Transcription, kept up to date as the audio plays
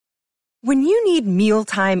When you need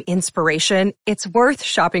mealtime inspiration, it's worth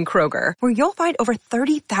shopping Kroger, where you'll find over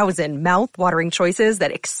 30,000 mouth-watering choices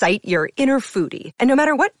that excite your inner foodie. And no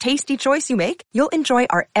matter what tasty choice you make, you'll enjoy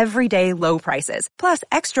our everyday low prices, plus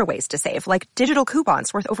extra ways to save, like digital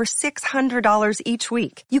coupons worth over $600 each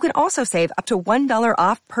week. You can also save up to $1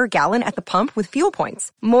 off per gallon at the pump with fuel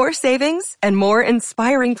points. More savings and more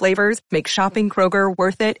inspiring flavors make shopping Kroger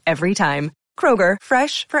worth it every time. Kroger,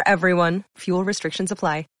 fresh for everyone. Fuel restrictions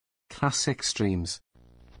apply. Classic streams.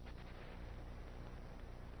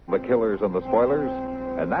 The killers and the spoilers,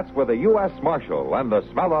 and that's with a U.S. Marshal and the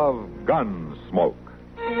smell of gun smoke.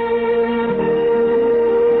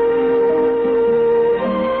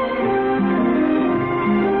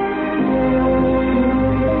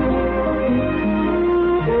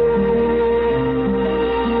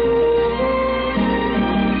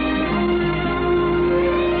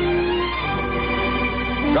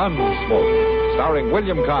 Gunsmoke, starring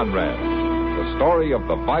William Conrad, the story of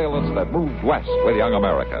the violence that moved west with young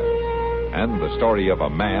America, and the story of a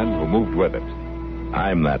man who moved with it.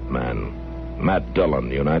 I'm that man, Matt Dillon,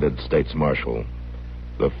 United States Marshal.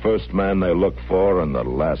 The first man they look for and the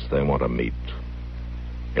last they want to meet.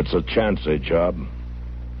 It's a chancy job,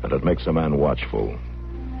 and it makes a man watchful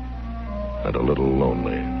and a little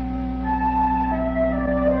lonely.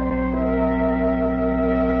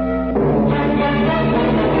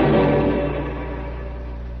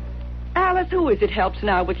 Who is it helps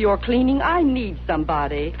now with your cleaning? I need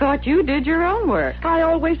somebody. Thought you did your own work. I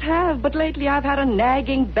always have, but lately I've had a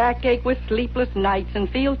nagging backache with sleepless nights and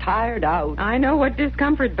feel tired out. I know what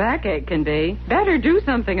discomfort backache can be. Better do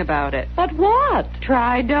something about it. But what?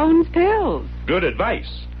 Try Doan's Pills. Good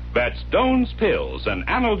advice. That's Doan's Pills, an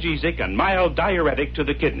analgesic and mild diuretic to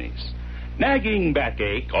the kidneys. Nagging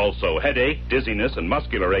backache, also headache, dizziness, and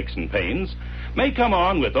muscular aches and pains may come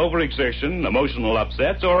on with overexertion, emotional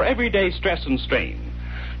upsets, or everyday stress and strain.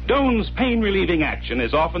 Doan's pain-relieving action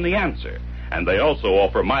is often the answer, and they also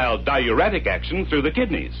offer mild diuretic action through the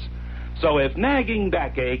kidneys. So if nagging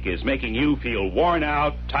backache is making you feel worn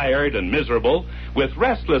out, tired, and miserable, with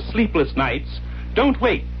restless, sleepless nights, don't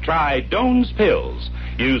wait. Try Doan's Pills,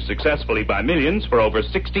 used successfully by millions for over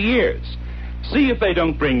 60 years. See if they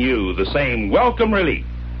don't bring you the same welcome relief.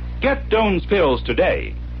 Get Doan's Pills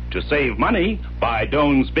today. To save money, buy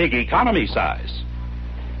Doan's Big Economy size.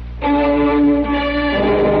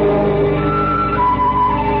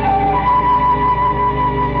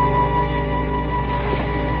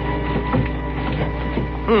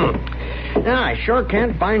 I sure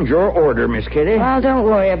can't find your order, Miss Kitty. Well, don't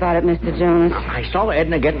worry about it, Mr. Jonas. I saw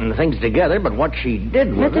Edna getting the things together, but what she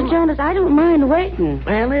did with them... Mr. Jonas, I don't mind waiting.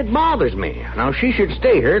 Well, it bothers me. Now, she should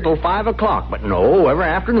stay here till 5 o'clock, but no, every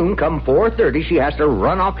afternoon come 4:30, she has to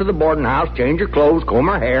run off to the boarding house, change her clothes, comb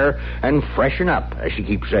her hair, and freshen up, as she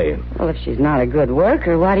keeps saying. Well, if she's not a good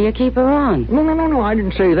worker, why do you keep her on? No, I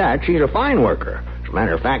didn't say that. She's a fine worker. As a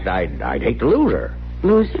matter of fact, I'd hate to lose her.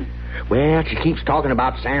 Lose her? Well, she keeps talking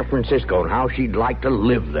about San Francisco and how she'd like to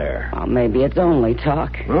live there. Well, maybe it's only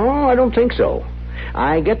talk. No, I don't think so.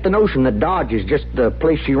 I get the notion that Dodge is just the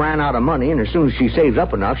place she ran out of money, and as soon as she saves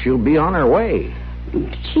up enough, she'll be on her way.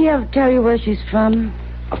 Did she ever tell you where she's from?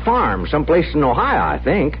 A farm, someplace in Ohio, I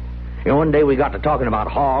think. You know, one day we got to talking about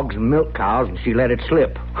hogs and milk cows, and she let it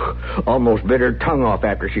slip. Almost bit her tongue off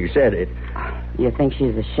after she said it. You think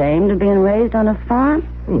she's ashamed of being raised on a farm?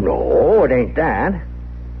 No, it ain't that.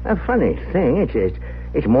 A funny thing,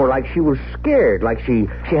 it's more like she was scared, like she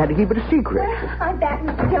had to keep it a secret. I'm back,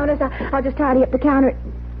 Mr. Jonas. I'll just tidy up the counter.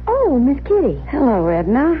 Oh, Miss Kitty. Hello,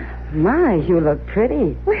 Edna. My, you look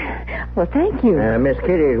pretty. Well, thank you. Miss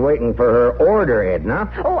Kitty is waiting for her order, Edna.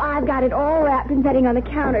 Oh, I've got it all wrapped and setting on the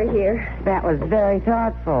counter here. That was very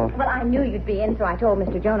thoughtful. Well, I knew you'd be in, so I told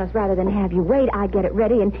Mr. Jonas rather than have you wait, I'd get it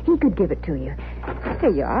ready and he could give it to you. Here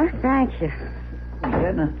you are. Thank you.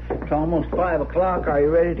 Edna, it's almost 5 o'clock. Are you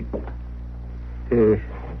ready to...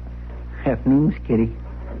 afternoon, Miss Kitty.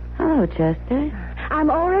 Hello, Chester.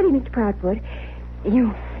 I'm all ready, Mr. Proudfoot.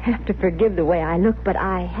 You have to forgive the way I look, but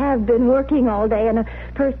I have been working all day, and a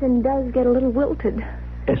person does get a little wilted.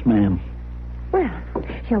 Yes, ma'am. Well,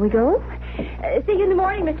 shall we go? See you in the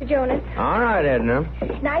morning, Mr. Jonas. All right, Edna.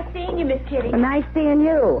 Nice seeing you, Miss Kitty. Nice seeing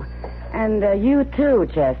you. And you too,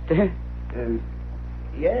 Chester.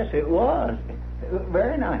 Yes, it was.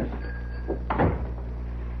 Very nice.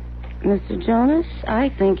 Mr. Jonas, I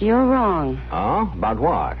think you're wrong. Oh? About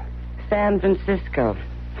what? San Francisco.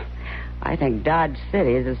 I think Dodge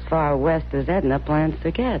City is as far west as Edna plans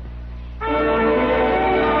to get.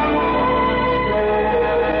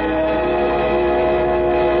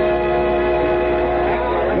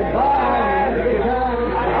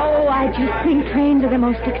 Oh, I just think trains explosions are the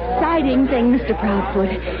most exciting thing, Mr.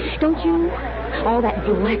 Proudfoot. Don't you? All that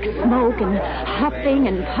black smoke and huffing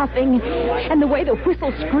and puffing, and the way the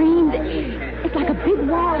whistle screams. It's like a big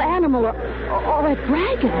wild animal or a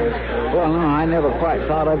dragon. Well, no, I never quite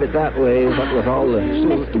thought of it that way, but with all the suit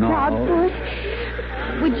Mr. and all.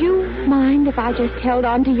 Proudfoot, would you mind if I just held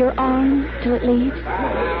on to your arm till it leaves?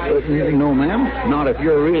 No, ma'am. Not if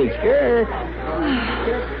you're really scared. Oh,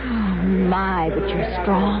 my, but you're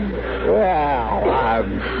strong. Well,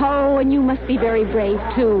 Oh, and you must be very brave,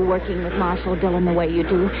 too, working with Marshal Dillon the way you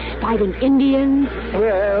do. Fighting Indians.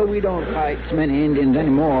 Well, we don't fight so many Indians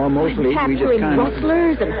anymore. Mostly we just capturing kind of...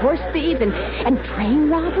 rustlers and horse thieves and train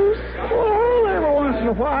robbers. Well, every once in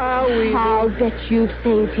a while we... I'll bet you've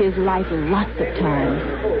saved his life lots of times.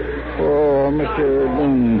 Oh, Mr.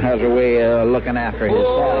 Boone has a way of looking after his staff.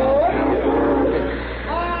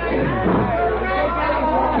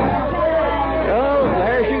 Oh,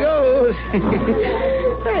 there she goes.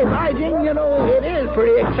 Hey, my Jing, you know, it is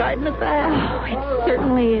pretty exciting at that. Oh, it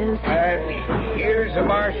certainly is. Here's the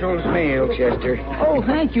marshal's mail, Chester. Oh,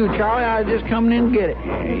 thank you, Charlie. I was just coming in to get it.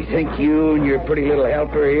 You think you and your pretty little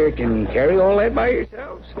helper here can carry all that by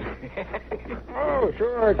yourselves? Oh,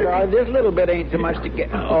 sure, Charlie. This little bit ain't so much to get.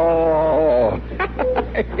 Oh.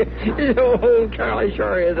 Oh, Charlie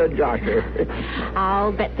sure is a jocker.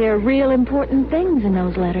 I'll bet there are real important things in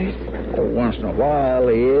those letters. Oh, once in a while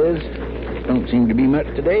he is. Don't seem to be much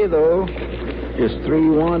today, though. Just 3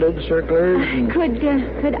 wanted circulars. And...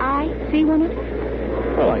 Could I see one of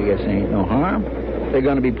them? Well, I guess there ain't no harm. They're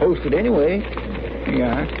going to be posted anyway.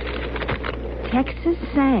 Yeah. Texas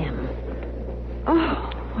Sam. Oh,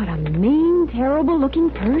 what a mean, terrible-looking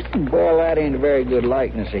person. Well, that ain't a very good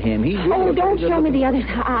likeness of him. He's really Oh, don't show me the others.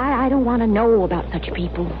 I don't want to know about such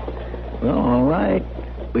people. Well, all right.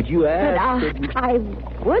 But you asked. But I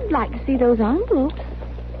would like to see those envelopes.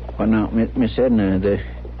 Well, now, Miss Edna, the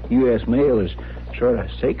U.S. mail is sort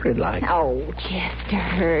of sacred-like. Oh,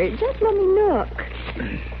 Chester, just let me look.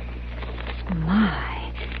 My.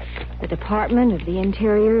 The Department of the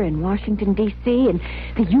Interior in Washington, D.C., and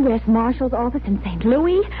the U.S. Marshal's office in St.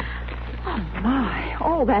 Louis. Oh, my.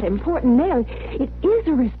 All that important mail. It is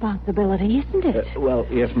a responsibility, isn't it? Well,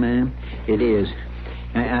 yes, ma'am. It is.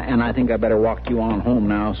 And I think I better walk you on home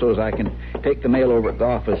now so as I can take the mail over at the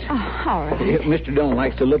office. Oh, all right. Mr. Dillon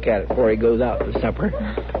likes to look at it before he goes out to supper.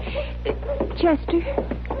 Chester?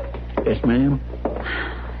 Yes, ma'am?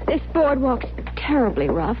 This boardwalk's terribly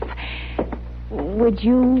rough. Would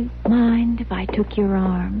you mind if I took your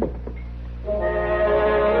arm?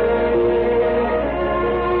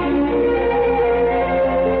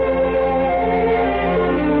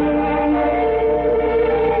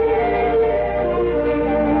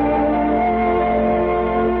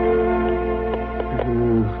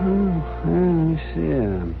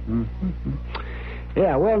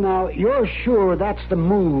 Yeah, well, now, you're sure that's the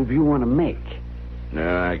move you want to make?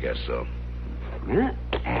 Yeah, I guess so. Huh?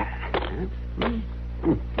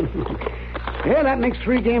 Yeah, that makes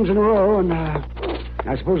 3 games in a row, and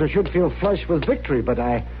I suppose I should feel flush with victory, but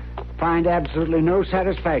I find absolutely no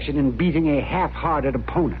satisfaction in beating a half-hearted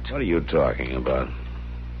opponent. What are you talking about?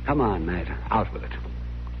 Come on, Matt, out with it.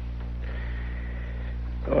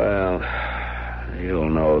 Well, you'll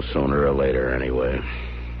know sooner or later anyway.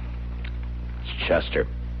 It's Chester.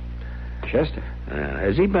 Chester?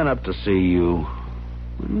 Has he been up to see you?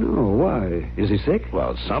 No, why? Is he sick?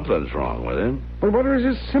 Well, something's wrong with him. But what are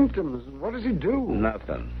his symptoms? What does he do?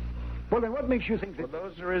 Nothing. Well, then what makes you think that... Well,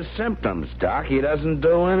 those are his symptoms, Doc. He doesn't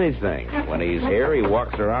do anything. When he's here, he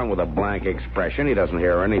walks around with a blank expression. He doesn't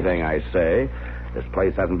hear anything I say. This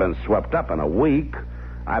place hasn't been swept up in a week.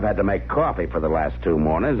 I've had to make coffee for the last 2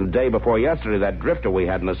 mornings, and the day before yesterday, that drifter we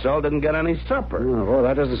had in the cell didn't get any supper. Oh, well,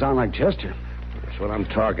 that doesn't sound like Chester. That's what I'm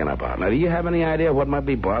talking about. Now, do you have any idea what might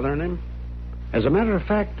be bothering him? As a matter of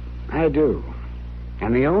fact, I do.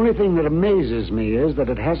 And the only thing that amazes me is that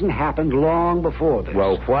it hasn't happened long before this.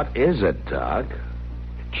 Well, what is it, Doc?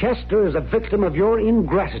 Chester is a victim of your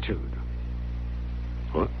ingratitude.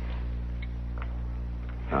 What?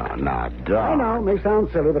 Oh, now, Doc. I know, it may sound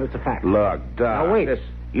silly, but it's a fact. Look, Doc. Now, wait.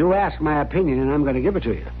 You ask my opinion, and I'm going to give it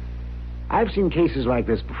to you. I've seen cases like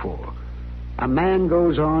this before. A man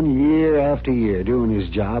goes on year after year doing his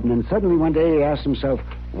job, and then suddenly one day he asks himself,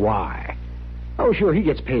 why? Oh, sure, he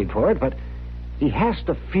gets paid for it, but he has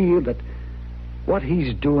to feel that what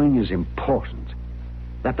he's doing is important,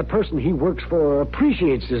 that the person he works for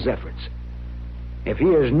appreciates his efforts. If he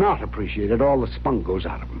is not appreciated, all the spunk goes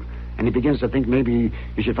out of him, and he begins to think maybe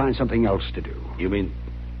he should find something else to do. You mean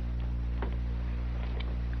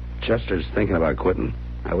Chester's thinking about quitting?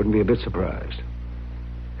 I wouldn't be a bit surprised.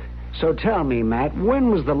 So tell me, Matt, when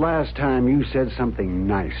was the last time you said something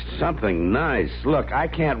nice to me? Something nice? Look, I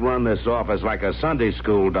can't run this office like a Sunday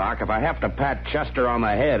school, Doc, if I have to pat Chester on the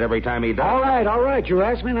head every time he does. All right. You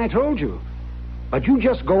asked me and I told you. But you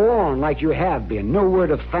just go on like you have been. No word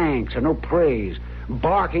of thanks or no praise.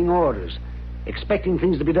 Barking orders. Expecting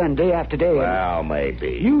things to be done day after day. Well,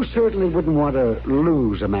 maybe. You certainly wouldn't want to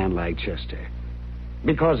lose a man like Chester.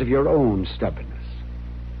 Because of your own stubbornness.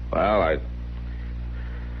 Well,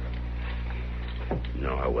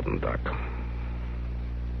 No, I wouldn't, Doc.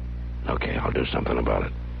 Okay, I'll do something about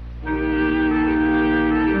it.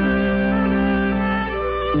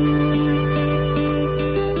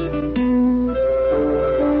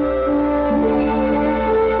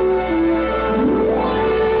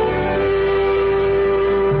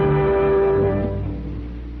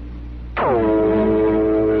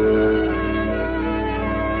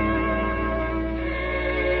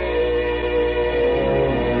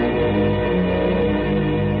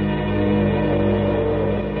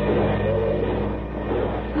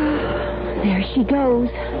 She goes.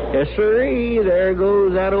 Yes, sirree. There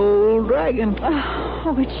goes that old dragon.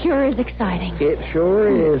 Oh, it sure is exciting. It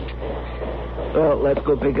sure is. Well, let's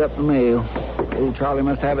go pick up the mail. Old Charlie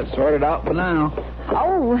must have it sorted out by now.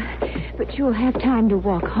 Oh, but you'll have time to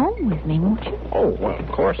walk home with me, won't you? Oh, well, of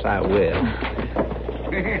course I will.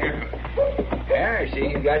 There, see,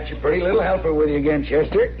 you got your pretty little helper with you again,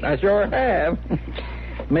 Chester. I sure have.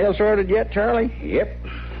 Mail sorted yet, Charlie? Yep.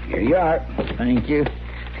 Here you are. Thank you.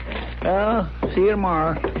 Well, see you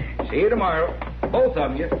tomorrow. See you tomorrow. Both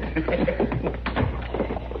of you.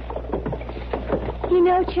 You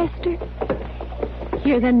know, Chester,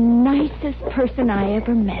 you're the nicest person I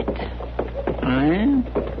ever met. I am?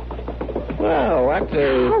 Well, what's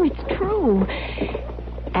Oh, it's true.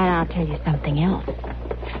 And I'll tell you something else.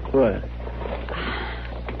 What?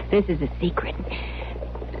 This is a secret.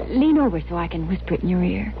 Lean over so I can whisper it in your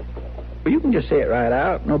ear. Well, you can just say it right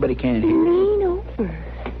out. Nobody can hear. Lean over.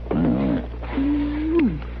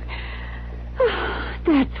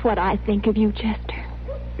 That's what I think of you, Chester.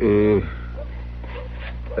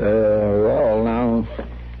 Well, now,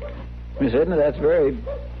 Miss Edna, that's very...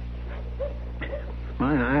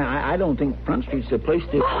 I don't think Front Street's the place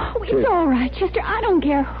to... Oh, it's all right, Chester. I don't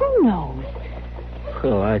care who knows.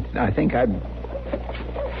 Well, I think I'd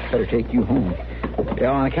better take you home. Yeah,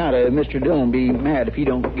 on account of Mr. Dillon be mad if he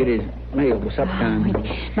don't get his mail by supper time.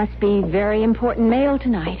 It must be very important mail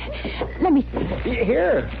tonight. Let me see.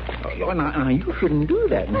 Here. Oh, now, you shouldn't do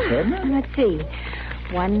that, Miss Edna. Let's see.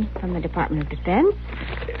 One from the Department of Defense.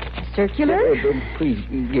 A circular. Please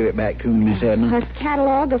give it back to me, Miss Edna. A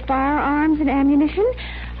catalog of firearms and ammunition.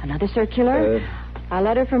 Another circular. A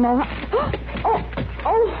letter from Ohio.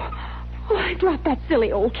 Oh, I dropped that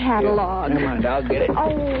silly old catalog. Never mind, I'll get it.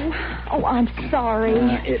 Oh, I'm sorry.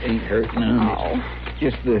 It ain't hurt none. Oh.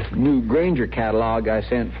 It's just the new Granger catalog I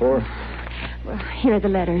sent for. Well, here are the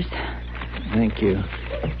letters. Thank you.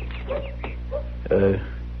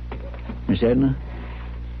 Miss Edna?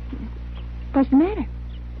 What's the matter?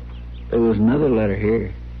 There was another letter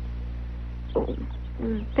here.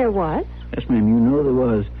 There was? Yes, ma'am, you know there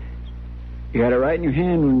was. You had it right in your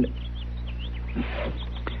hand when...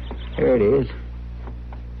 There it is.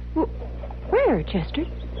 Where, Chester?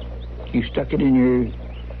 You stuck it in your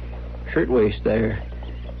shirtwaist there.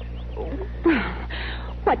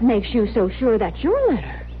 What makes you so sure that's your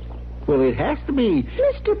letter? Well, it has to be.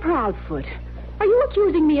 Mr. Proudfoot, are you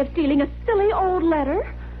accusing me of stealing a silly old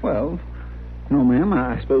letter? Well, no, ma'am.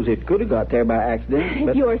 I suppose it could have got there by accident.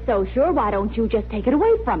 If you're so sure, why don't you just take it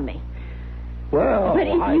away from me? Well, but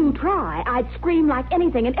if you try, I'd scream like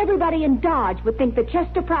anything, and everybody in Dodge would think that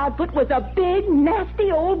Chester Proudfoot was a big, nasty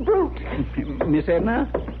old brute. Miss Edna?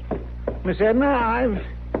 Miss Edna, I've...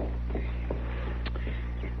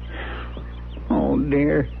 Oh,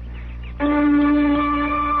 dear.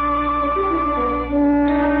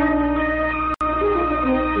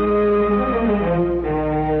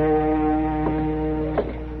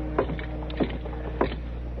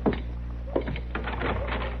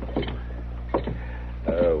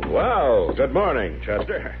 Good morning,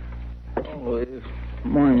 Chester. Oh,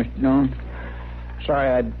 morning, Mr. Dillon. Sorry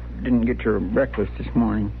I didn't get your breakfast this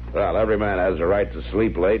morning. Well, every man has a right to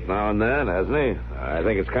sleep late now and then, hasn't he? I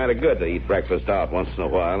think it's kind of good to eat breakfast out once in a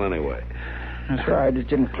while anyway. That's right. I just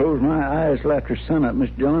didn't close my eyes till after sunup,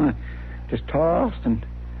 Mr. Dillon. I just tossed and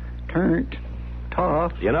turned,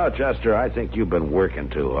 tossed. You know, Chester, I think you've been working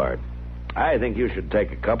too hard. I think you should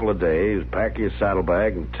take a couple of days, pack your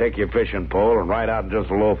saddlebag, and take your fishing pole and ride out and just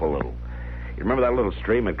loaf a little. You remember that little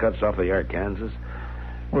stream that cuts off the Arkansas?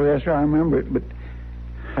 Well, yes, sir, I remember it, but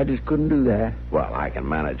I just couldn't do that. Well, I can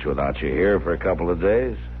manage without you here for a couple of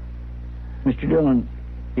days. Mr. Dillon,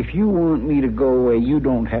 if you want me to go away, you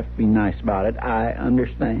don't have to be nice about it. I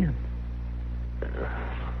understand.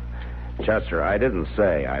 Chester, I didn't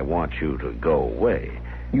say I want you to go away.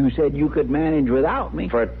 You said you could manage without me.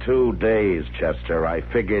 For 2 days, Chester, I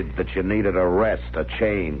figured that you needed a rest, a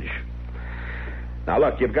change. Now,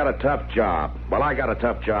 look, you've got a tough job. Well, I got a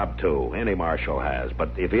tough job, too. Any marshal has.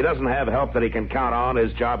 But if he doesn't have help that he can count on,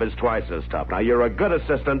 his job is twice as tough. Now, you're a good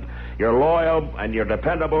assistant, you're loyal, and you're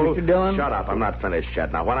dependable. Mr. Dillon? Shut up. I'm not finished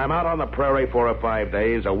yet. Now, when I'm out on the prairie 4 or 5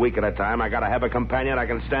 days, a week at a time, I got to have a companion I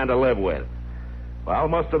can stand to live with. Well,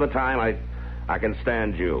 most of the time, I can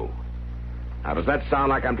stand you. Now, does that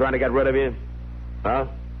sound like I'm trying to get rid of you? Huh?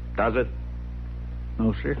 Does it?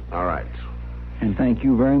 No, sir. All right. And thank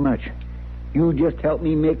you very much. You just helped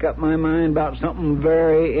me make up my mind about something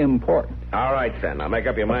very important. All right, then. Now, make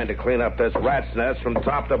up your mind to clean up this rat's nest from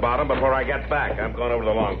top to bottom before I get back. I'm going over to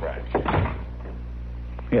the Long Branch.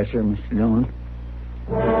 Yes, sir, Mr. Dillon.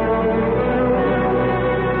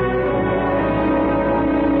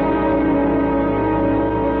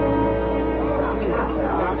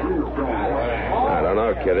 I don't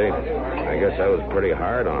know, Kitty. I guess I was pretty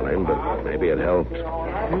hard on him, but maybe it helped.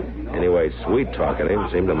 Anyway, sweet-talking him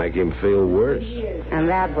seemed to make him feel worse. And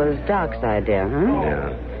that was Doc's idea, huh?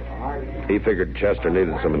 Yeah. He figured Chester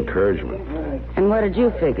needed some encouragement. And what did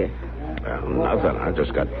you figure? Well, nothing. I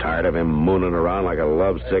just got tired of him mooning around like a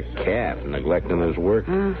lovesick cat, neglecting his work.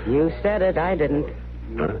 You said it. I didn't.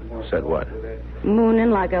 Huh? Said what?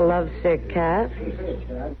 Mooning like a lovesick cat.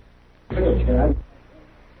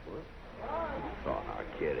 Oh,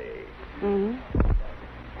 Kitty. Mm-hmm.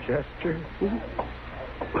 Chester?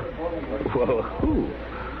 Well, who?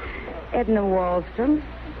 Edna Wallstrom.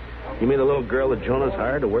 You mean the little girl that Jonas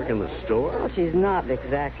hired to work in the store? Well, she's not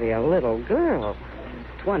exactly a little girl.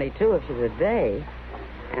 22 if she's a day.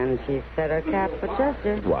 And she set her cap for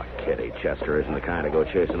Chester. What, Kitty? Chester isn't the kind to go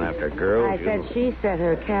chasing after girls. I said she set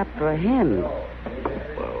her cap for him.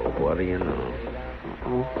 Well, what do you know?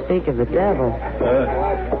 Uh-oh. Speak of the devil.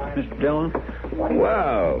 Mr. Dillon?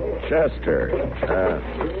 Well, Chester.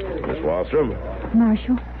 Miss Wallstrom?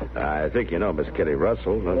 Marshal? I think you know Miss Kitty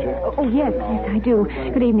Russell, don't you? Oh, yes, I do.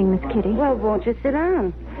 Good evening, Miss Kitty. Well, won't you sit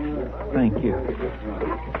down? Thank you.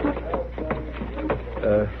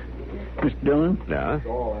 Mr. Dillon? Yeah?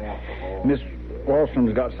 Miss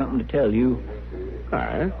Wallstrom's got something to tell you. All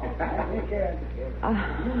right.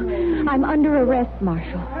 I'm under arrest,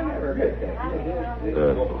 Marshal.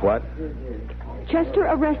 What? Chester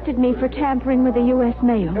arrested me for tampering with the U.S.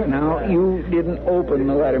 mail. Now, you didn't open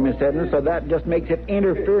the letter, Miss Edna, so that just makes it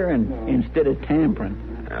interfering instead of tampering.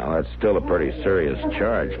 Well, that's still a pretty serious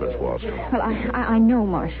charge, Miss Wallstrom. Well, I know,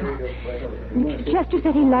 Marshal. Chester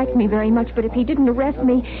said he liked me very much, but if he didn't arrest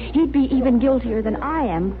me, he'd be even guiltier than I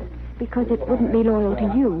am, because it wouldn't be loyal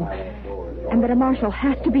to you. And that a marshal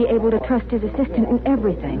has to be able to trust his assistant in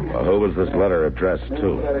everything. Well, who was this letter addressed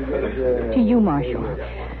to? To you, Marshal.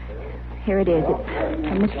 Here it is. It's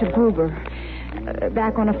from Mr. Gruber,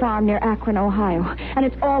 back on a farm near Akron, Ohio. And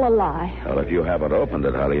it's all a lie. Well, if you haven't opened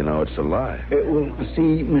it, how do you know it's a lie? Well,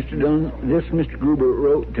 see, Mr. Dunn, this Mr. Gruber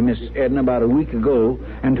wrote to Miss Edna about a week ago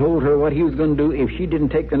and told her what he was going to do if she didn't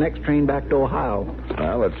take the next train back to Ohio.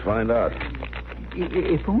 Well, let's find out.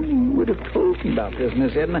 If only you would have told me about this,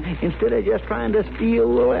 Miss Edna, instead of just trying to steal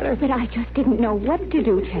the letter. But I just didn't know what to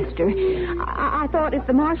do, Chester. I thought if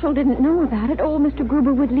the marshal didn't know about it, old Mr.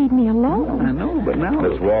 Gruber would leave me alone. I know, but now...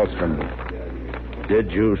 Miss Wallstrom,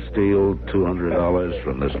 did you steal $200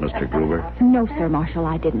 from this Mr. Gruber? No, sir, Marshal,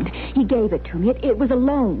 I didn't. He gave it to me. It was a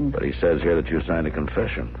loan. But he says here that you signed a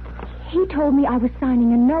confession. He told me I was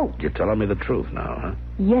signing a note. You're telling me the truth now, huh?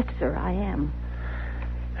 Yes, sir, I am.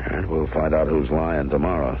 And we'll find out who's lying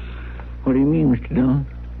tomorrow. What do you mean, Mr. Dillon?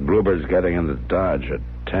 Gruber's getting into Dodge at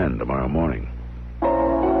 10 tomorrow morning.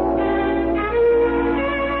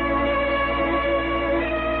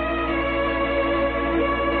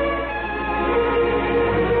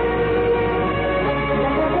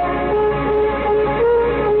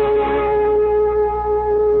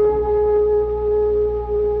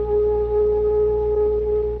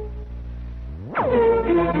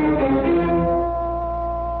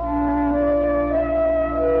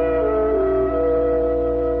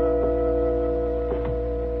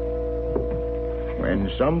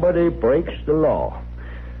 Somebody breaks the law,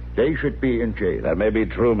 they should be in jail. That may be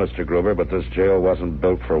true, Mr. Gruber, but this jail wasn't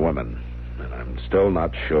built for women. And I'm still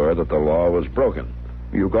not sure that the law was broken.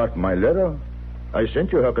 You got my letter? I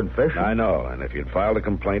sent you her confession. I know, and if you'd filed a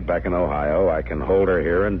complaint back in Ohio, I can hold her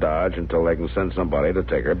here in Dodge until they can send somebody to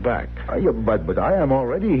take her back. But I am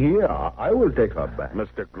already here. I will take her back.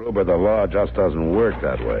 Mr. Gruber, the law just doesn't work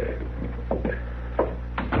that way.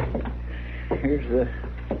 Here's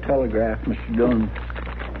the telegraph, Mr. Dillon,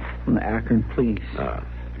 from the Akron police.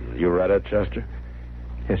 You read it, Chester?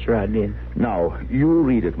 Yes, sir, I did. Now, you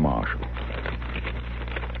read it, Marshal.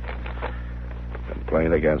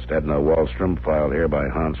 Complaint against Edna Wallstrom, filed here by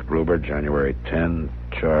Hans Gruber, January 10,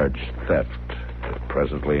 charge theft.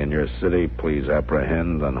 Presently in your city, please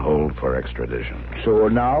apprehend and hold for extradition. So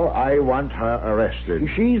now I want her arrested.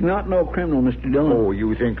 She's not no criminal, Mr. Dillon. Oh,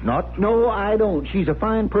 you think not? No, I don't. She's a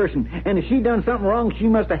fine person. And if she done something wrong, she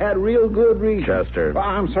must have had real good reason. Chester. Oh,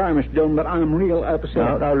 I'm sorry, Mr. Dillon, but I'm real upset.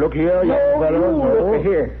 Now look here, young fellow. Look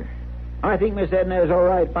here. I think Miss Edna is all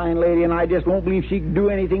right, fine lady, and I just won't believe she could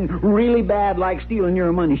do anything really bad like stealing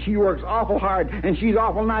your money. She works awful hard, and she's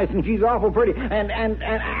awful nice, and she's awful pretty,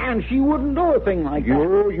 and she wouldn't do a thing like that.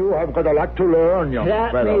 You have got a lot to learn, young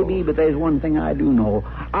fellow. That may be, but there's one thing I do know.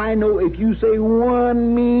 I know if you say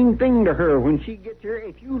one mean thing to her when she gets here,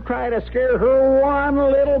 if you try to scare her one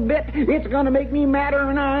little bit, it's going to make me madder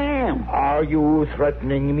than I am. Are you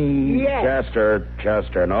threatening me? Yes.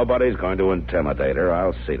 Chester, nobody's going to intimidate her.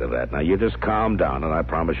 I'll see to that. Now, you just calm down, and I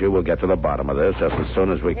promise you we'll get to the bottom of this just as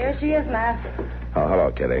soon as we can. Here she is, Matt. Oh,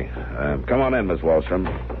 hello, Kitty. Come on in, Miss Wallstrom.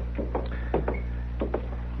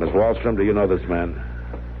 Miss Wallstrom, do you know this man?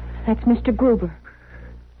 That's Mr. Gruber.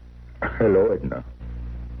 Hello, Edna.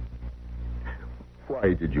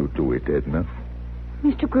 Why did you do it, Edna?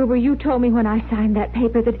 Mr. Gruber, you told me when I signed that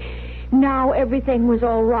paper that now everything was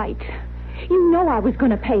all right. You know I was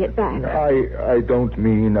going to pay it back. I don't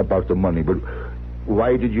mean about the money, but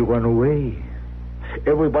why did you run away?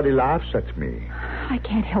 Everybody laughs at me. I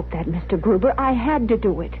can't help that, Mr. Gruber. I had to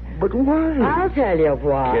do it. But why? I'll tell you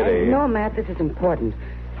why. Kitty. No, Matt, this is important.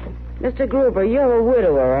 Mr. Gruber, you're a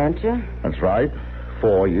widower, aren't you? That's right.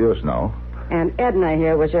 4 years now. And Edna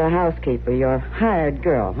here was your housekeeper, your hired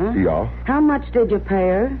girl, huh? Yeah. How much did you pay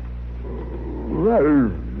her?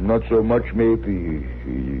 Well, not so much maybe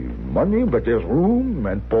money, but there's room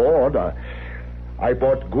and board. I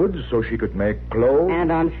bought goods so she could make clothes.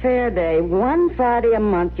 And on fair day, one Friday a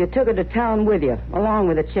month, you took her to town with you, along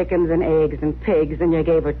with the chickens and eggs and pigs, and you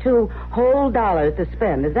gave her $2 whole to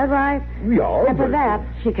spend. Is that right? Yeah. And for that,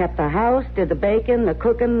 she kept the house, did the baking, the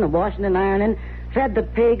cooking, the washing and ironing, fed the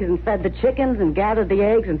pigs and fed the chickens and gathered the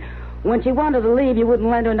eggs, and when she wanted to leave, you wouldn't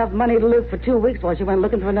lend her enough money to live for 2 weeks while she went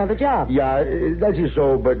looking for another job. Yeah, that is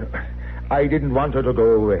so, but I didn't want her to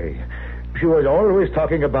go away. She was always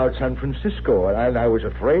talking about San Francisco, and I was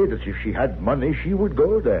afraid that if she had money, she would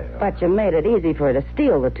go there. But you made it easy for her to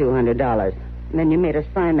steal the $200. And then you made her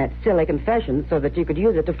sign that silly confession so that you could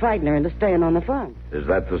use it to frighten her into staying on the farm. Is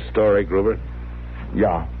that the story, Gruber?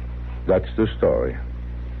 Yeah, that's the story.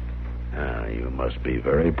 You must be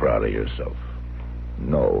very proud of yourself.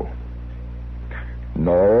 No,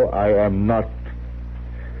 I am not.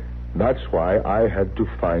 That's why I had to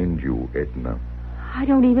find you, Edna. I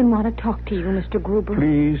don't even want to talk to you, Mr. Gruber.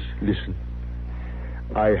 Please, listen.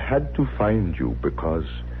 I had to find you because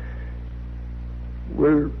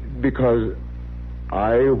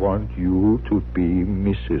I want you to be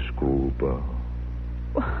Mrs. Gruber.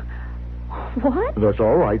 What? That's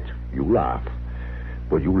all right. You laugh.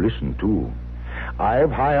 But you listen, too.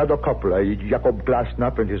 I've hired a couple, Jacob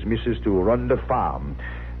Glasnap and his missus, to run the farm.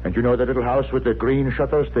 And you know the little house with the green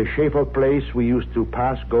shutters, the Schaefer place we used to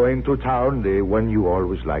pass going to town, the one you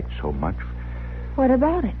always liked so much? What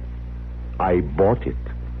about it? I bought it.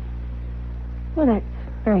 Well, that's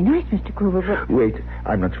very nice, Mr. Gruber, but... Wait,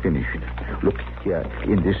 I'm not finished. Look here,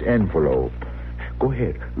 in this envelope. Go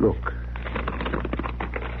ahead, look.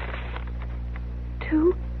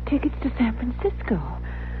 2 tickets to San Francisco.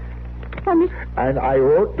 And I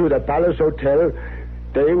wrote to the Palace Hotel.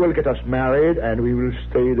 They will get us married, and we will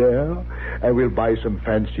stay there, and we'll buy some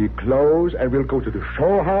fancy clothes, and we'll go to the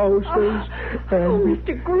show houses.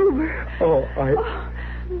 Mr. Gruber.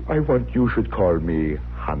 I want you should call me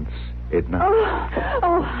Hans, Edna.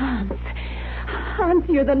 Hans. Hans,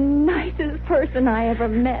 you're the nicest person I ever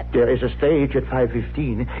met. There is a stage at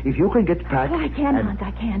 5:15. If you can get back... Oh, I can, Hans,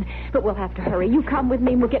 I can. But we'll have to hurry. You come with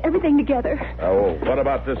me, and we'll get everything together. Oh, what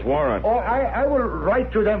about this warrant? Oh, I will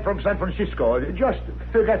write to them from San Francisco. Just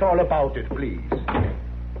forget all about it, please.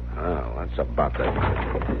 Oh, that's about that.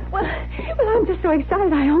 Well, I'm just so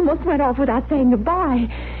excited I almost went off without saying goodbye.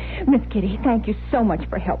 Miss Kitty, thank you so much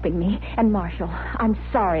for helping me. And Marshall, I'm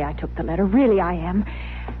sorry I took the letter. Really, I am.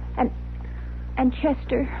 And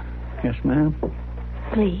Chester. Yes, ma'am?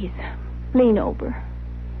 Please, lean over.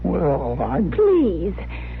 Well, Please.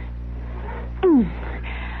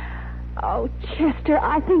 Oh, Chester,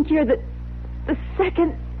 I think you're the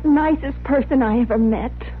second nicest person I ever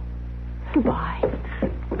met. Goodbye.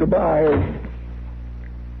 Goodbye,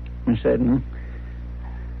 Miss Edna.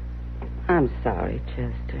 I'm sorry,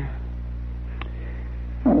 Chester.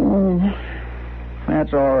 Oh,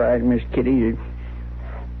 that's all right, Miss Kitty.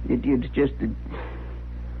 It's just that...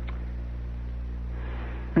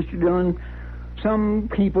 Mr. Dillon, some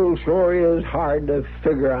people sure is hard to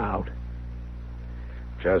figure out.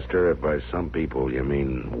 Chester, if by some people you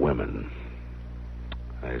mean women,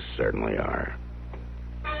 they certainly are.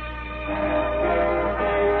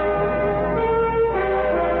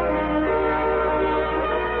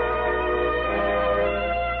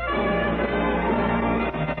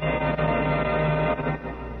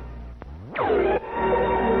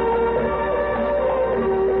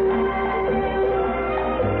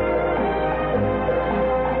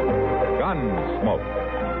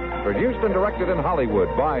 Produced and directed in Hollywood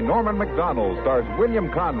by Norman Macdonald, stars William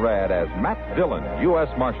Conrad as Matt Dillon, U.S.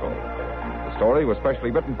 Marshal. The story was specially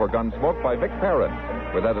written for Gunsmoke by Vic Perrin,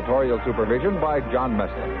 with editorial supervision by John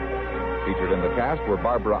Meston. Featured in the cast were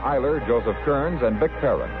Barbara Eiler, Joseph Kearns, and Vic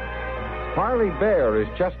Perrin. Parley Bear is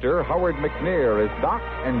Chester, Howard McNear is Doc,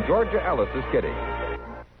 and Georgia Ellis is Kitty.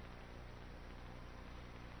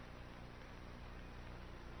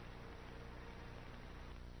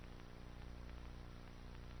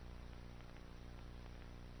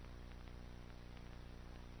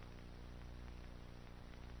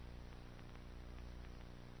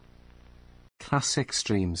 Classic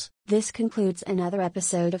Streams. This concludes another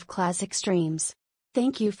episode of Classic Streams.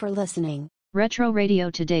 Thank you for listening. Retro Radio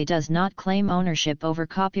Today does not claim ownership over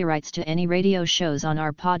copyrights to any radio shows on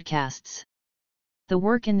our podcasts. The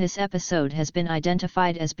work in this episode has been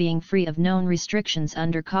identified as being free of known restrictions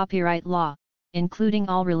under copyright law, including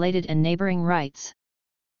all related and neighboring rights.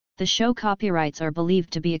 The show copyrights are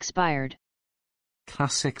believed to be expired.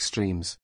 Classic Streams.